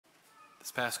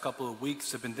This past couple of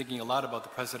weeks, I've been thinking a lot about the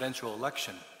presidential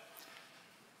election.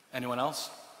 Anyone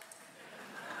else?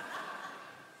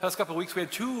 Past couple of weeks, we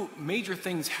had two major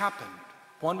things happen.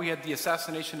 One, we had the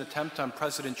assassination attempt on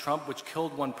President Trump, which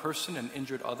killed one person and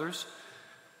injured others.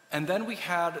 And then we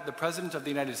had the President of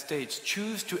the United States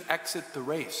choose to exit the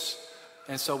race.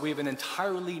 And so we have an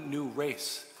entirely new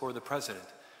race for the president.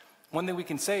 One thing we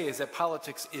can say is that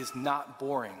politics is not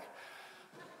boring.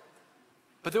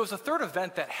 But there was a third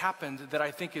event that happened that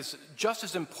I think is just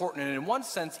as important, and in one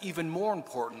sense even more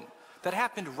important, that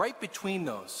happened right between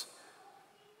those.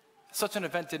 Such an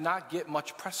event did not get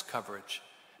much press coverage.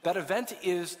 That event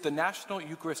is the National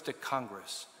Eucharistic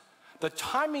Congress. The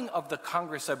timing of the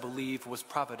Congress, I believe, was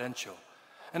providential.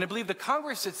 And I believe the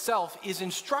Congress itself is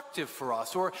instructive for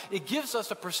us, or it gives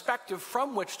us a perspective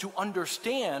from which to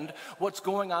understand what's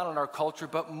going on in our culture,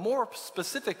 but more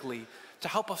specifically, to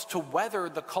help us to weather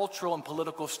the cultural and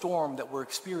political storm that we're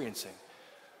experiencing.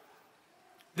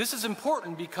 This is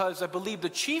important because I believe the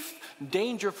chief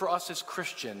danger for us as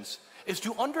Christians is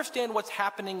to understand what's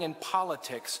happening in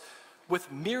politics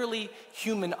with merely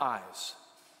human eyes.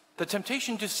 The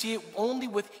temptation to see it only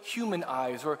with human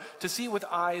eyes, or to see it with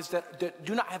eyes that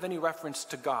do not have any reference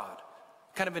to God,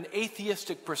 kind of an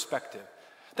atheistic perspective.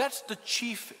 That's the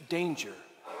chief danger,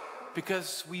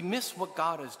 because we miss what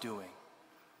God is doing.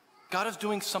 God is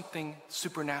doing something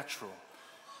supernatural.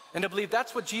 And I believe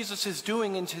that's what Jesus is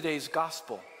doing in today's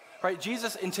gospel. Right?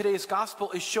 Jesus in today's gospel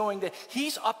is showing that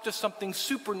he's up to something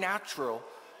supernatural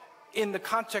in the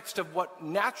context of what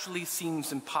naturally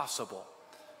seems impossible.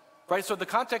 Right? So the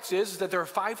context is that there are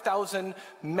 5,000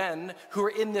 men who are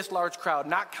in this large crowd,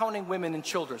 not counting women and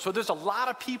children. So there's a lot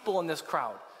of people in this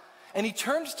crowd. And he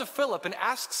turns to Philip and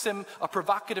asks him a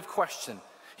provocative question.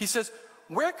 He says,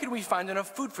 "Where could we find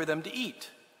enough food for them to eat?"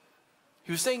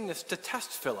 He was saying this to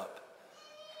test Philip.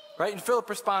 Right? And Philip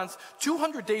responds,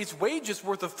 200 days' wages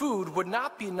worth of food would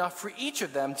not be enough for each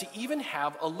of them to even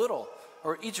have a little,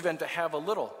 or each of them to have a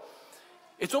little.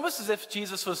 It's almost as if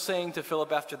Jesus was saying to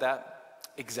Philip after that,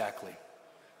 exactly.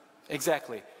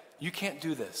 You can't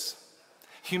do this.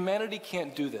 Humanity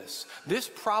can't do this. This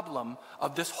problem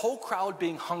of this whole crowd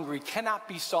being hungry cannot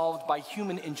be solved by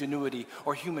human ingenuity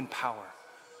or human power.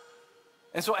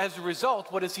 And so as a result,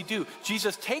 what does he do?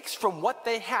 Jesus takes from what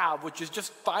they have, which is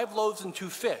just 5 loaves and 2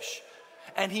 fish,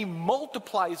 and he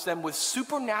multiplies them with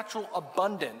supernatural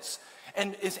abundance,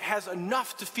 and has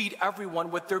enough to feed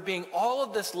everyone, with there being all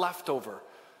of this left over.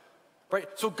 Right?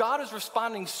 So God is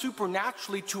responding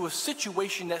supernaturally to a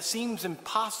situation that seems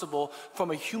impossible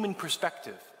from a human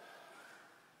perspective.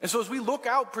 And so as we look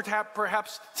out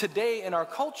perhaps today in our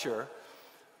culture,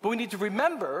 what we need to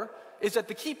remember is that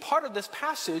the key part of this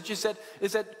passage is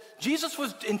that Jesus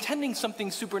was intending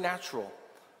something supernatural,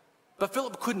 but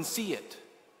Philip couldn't see it.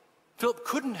 Philip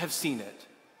couldn't have seen it.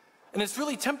 And it's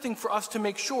really tempting for us to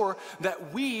make sure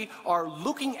that we are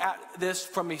looking at this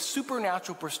from a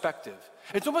supernatural perspective.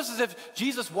 It's almost as if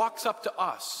Jesus walks up to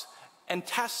us and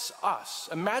tests us.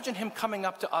 Imagine him coming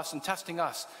up to us and testing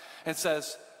us and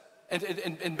says,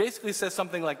 and basically says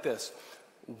something like this: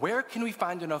 where can we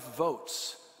find enough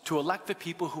votes to elect the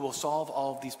people who will solve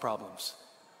all of these problems?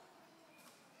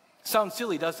 Sounds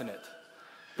silly, doesn't it?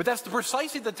 But that's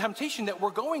precisely the temptation that we're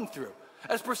going through.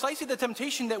 That's precisely the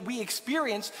temptation that we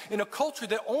experience in a culture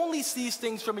that only sees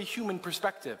things from a human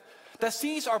perspective, that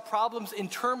sees our problems in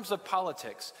terms of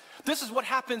politics. This is what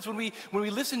happens when we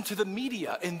listen to the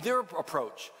media and their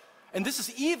approach. And this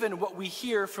is even what we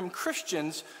hear from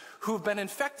Christians who have been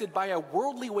infected by a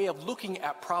worldly way of looking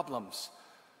at problems.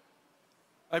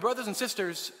 My brothers and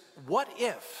sisters, what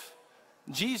if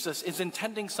Jesus is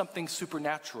intending something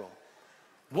supernatural?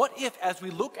 What if, as we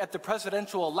look at the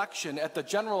presidential election, at the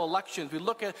general elections, we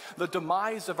look at the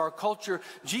demise of our culture,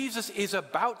 Jesus is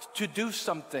about to do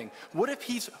something? What if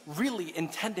he's really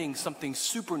intending something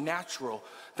supernatural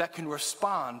that can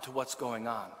respond to what's going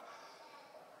on?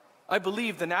 I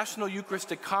believe the National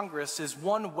Eucharistic Congress is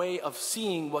one way of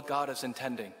seeing what God is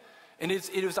intending. And it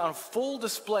is on full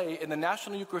display in the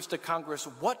National Eucharistic Congress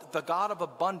what the God of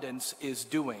abundance is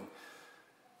doing.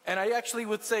 And I actually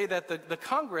would say that the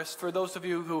Congress, for those of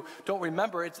you who don't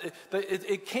remember,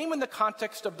 it came in the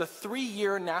context of the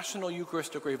 3-year National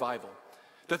Eucharistic Revival.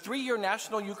 The 3-year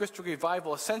National Eucharistic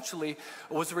Revival essentially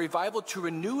was a revival to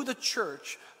renew the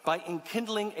church by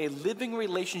enkindling a living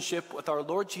relationship with our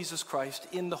Lord Jesus Christ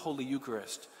in the Holy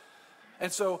Eucharist.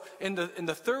 And so in the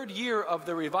 3rd year of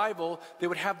the revival, they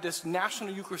would have this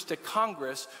National Eucharistic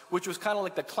Congress, which was kind of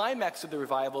like the climax of the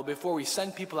revival before we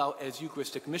send people out as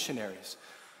Eucharistic missionaries.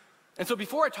 And so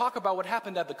before I talk about what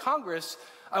happened at the Congress,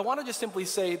 I want to just simply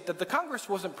say that the Congress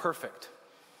wasn't perfect.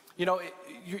 You know,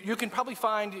 you can probably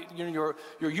find your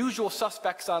usual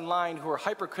suspects online who are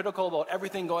hypercritical about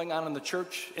everything going on in the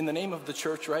church, in the name of the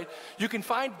church, right? You can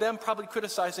find them probably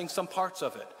criticizing some parts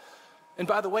of it. And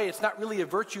by the way, it's not really a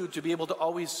virtue to be able to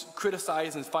always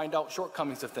criticize and find out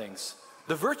shortcomings of things.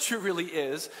 The virtue really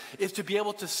is to be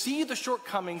able to see the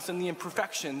shortcomings and the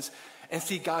imperfections and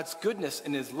see God's goodness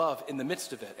and his love in the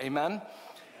midst of it. Amen?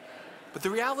 But the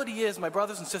reality is, my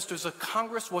brothers and sisters, the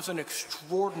Congress was an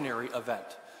extraordinary event.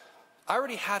 I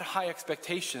already had high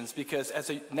expectations because as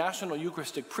a National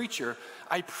Eucharistic preacher,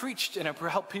 I preached and I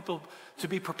helped people to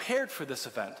be prepared for this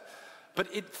event.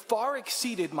 But it far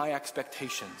exceeded my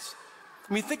expectations.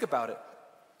 I mean, think about it.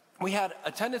 We had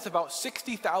attendance about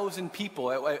 60,000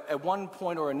 people at one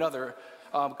point or another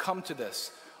come to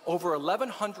this. Over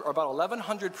 1,100, or about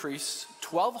 1,100 priests,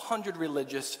 1,200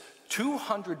 religious,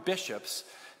 200 bishops,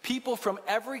 people from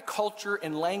every culture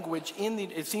and language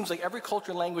it seems like every culture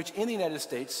and language in the United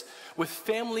States, with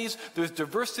families. There's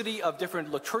diversity of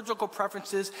different liturgical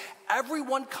preferences,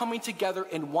 everyone coming together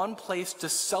in one place to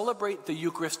celebrate the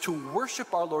Eucharist, to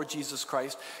worship our Lord Jesus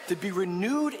Christ, to be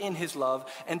renewed in his love,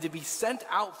 and to be sent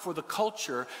out for the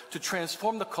culture to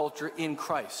transform the culture in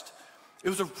Christ. It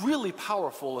was a really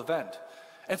powerful event.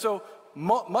 And so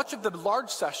much of the large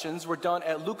sessions were done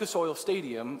at Lucas Oil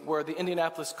Stadium, where the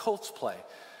Indianapolis Colts play.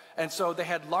 And so they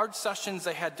had large sessions.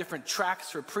 They had different tracks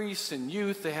for priests and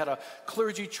youth. They had a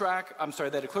clergy track. They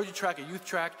had a clergy track, a youth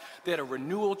track. They had a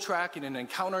renewal track and an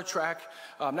encounter track.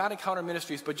 Not encounter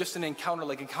ministries, but just an encounter,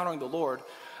 like encountering the Lord.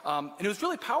 And it was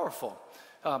really powerful.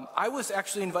 I was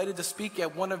actually invited to speak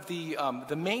at one of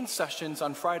the main sessions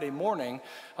on Friday morning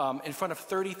in front of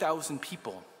 30,000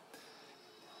 people.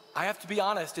 I have to be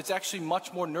honest, it's actually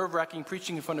much more nerve-wracking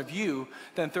preaching in front of you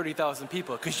than 30,000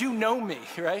 people, because you know me,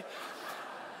 right?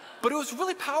 But it was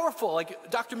really powerful.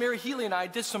 Like Dr. Mary Healy and I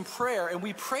did some prayer, and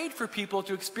we prayed for people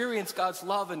to experience God's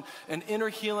love and inner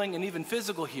healing and even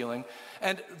physical healing.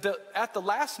 And at the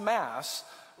last Mass,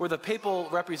 where the papal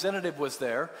representative was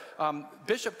there,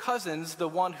 Bishop Cousins, the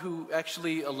one who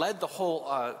actually led the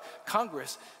whole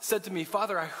Congress, said to me,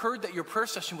 "Father, I heard that your prayer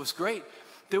session was great.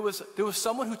 There was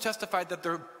someone who testified that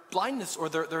their blindness or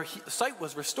their sight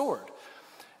was restored."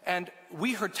 And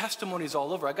we heard testimonies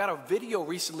all over. I got a video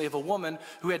recently of a woman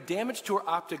who had damage to her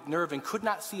optic nerve and could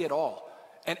not see at all.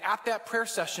 And at that prayer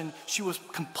session, she was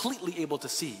completely able to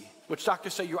see, which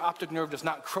doctors say your optic nerve does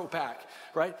not grow back,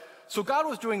 right? So God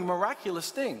was doing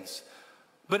miraculous things.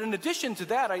 But in addition to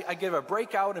that, I gave a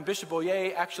breakout, and Bishop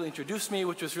Oye actually introduced me,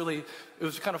 which was it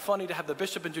was kind of funny to have the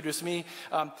bishop introduce me.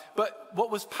 But what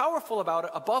was powerful about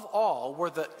it, above all, were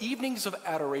the evenings of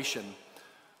adoration,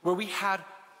 where we had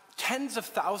tens of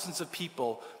thousands of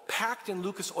people packed in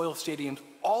Lucas Oil Stadium.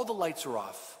 All the lights are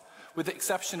off, with the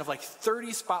exception of like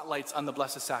 30 spotlights on the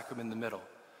Blessed Sacrament in the middle,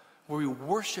 where we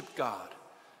worship God,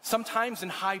 sometimes in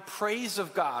high praise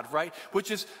of God, right?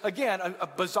 Which is, again, a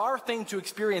bizarre thing to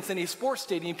experience in a sports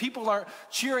stadium. People aren't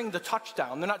cheering the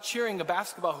touchdown. They're not cheering a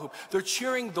basketball hoop. They're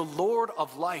cheering the Lord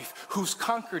of life, who's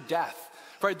conquered death,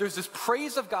 right? There's this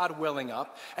praise of God welling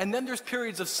up, and then there's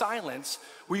periods of silence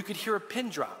where you could hear a pin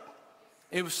drop.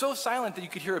 It was so silent that you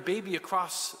could hear a baby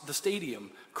across the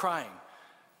stadium crying.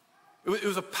 It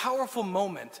was a powerful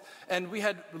moment, and we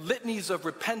had litanies of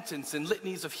repentance and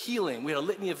litanies of healing. We had a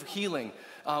litany of healing.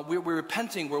 We're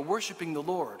repenting, we're worshiping the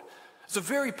Lord. It's a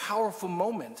very powerful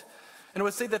moment. And I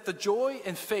would say that the joy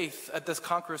and faith at this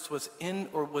Congress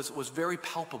was very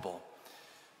palpable.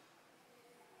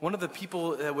 One of the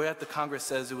people that were at the Congress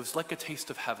says it was like a taste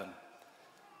of heaven.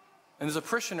 And there's a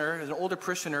parishioner, an older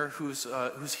parishioner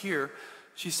who's here.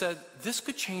 She said, "This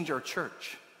could change our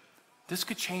church. This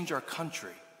could change our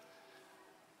country."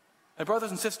 My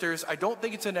brothers and sisters, I don't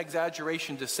think it's an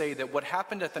exaggeration to say that what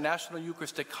happened at the National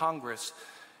Eucharistic Congress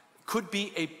could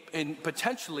be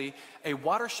potentially a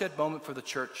watershed moment for the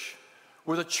church,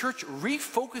 where the church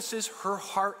refocuses her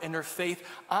heart and her faith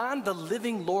on the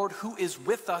living Lord who is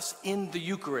with us in the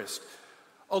Eucharist.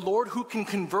 A Lord who can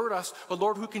convert us, a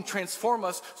Lord who can transform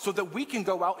us so that we can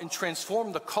go out and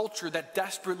transform the culture that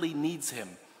desperately needs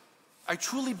him. I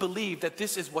truly believe that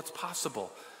this is what's possible.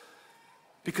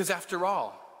 Because after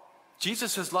all,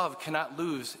 Jesus' love cannot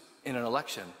lose in an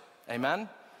election. Amen?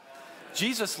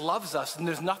 Jesus loves us, and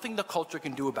there's nothing the culture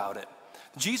can do about it.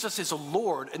 Jesus is a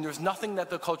Lord, and there's nothing that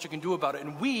the culture can do about it.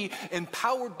 And we,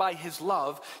 empowered by his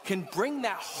love, can bring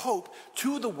that hope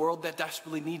to the world that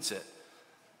desperately needs it.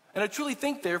 And I truly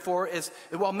think, therefore,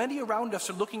 while many around us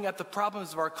are looking at the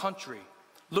problems of our country,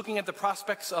 looking at the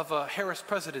prospects of a Harris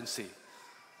presidency,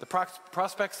 the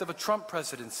prospects of a Trump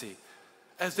presidency,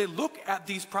 as they look at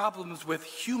these problems with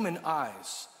human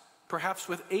eyes, perhaps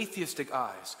with atheistic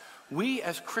eyes, we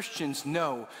as Christians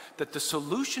know that the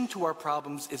solution to our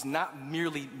problems is not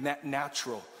merely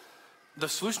natural. The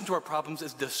solution to our problems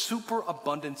is the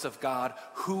superabundance of God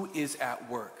who is at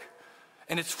work.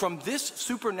 And it's from this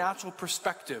supernatural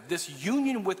perspective, this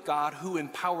union with God who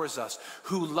empowers us,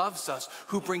 who loves us,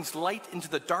 who brings light into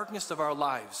the darkness of our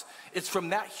lives. It's from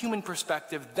that human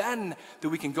perspective then that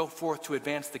we can go forth to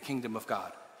advance the kingdom of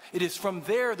God. It is from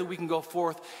there that we can go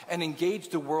forth and engage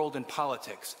the world in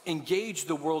politics, engage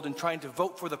the world in trying to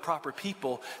vote for the proper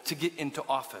people to get into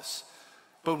office.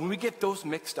 But when we get those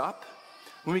mixed up,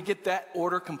 when we get that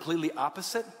order completely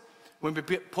opposite, when we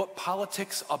put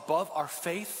politics above our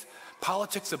faith,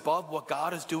 politics above what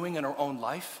God is doing in our own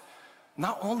life,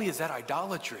 not only is that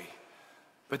idolatry,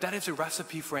 but that is a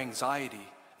recipe for anxiety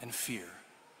and fear.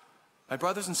 My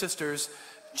brothers and sisters,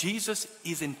 Jesus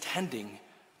is intending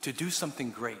to do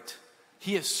something great.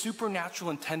 He has supernatural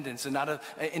intendance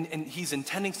and he's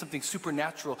intending something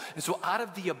supernatural. And so out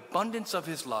of the abundance of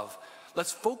his love,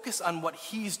 let's focus on what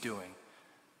he's doing.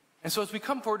 And so as we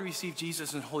come forward to receive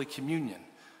Jesus in Holy Communion,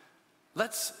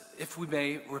 let's, if we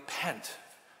may, repent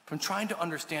from trying to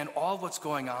understand all what's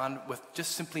going on with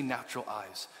just simply natural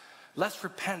eyes. Let's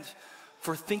repent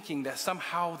for thinking that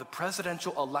somehow the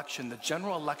presidential election, the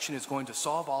general election, is going to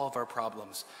solve all of our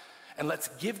problems. And let's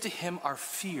give to him our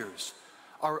fears,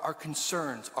 our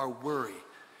concerns, our worry,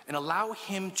 and allow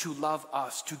him to love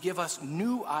us, to give us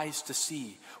new eyes to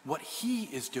see what he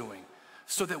is doing,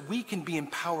 so that we can be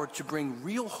empowered to bring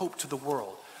real hope to the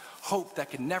world, hope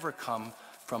that can never come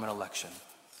from an election.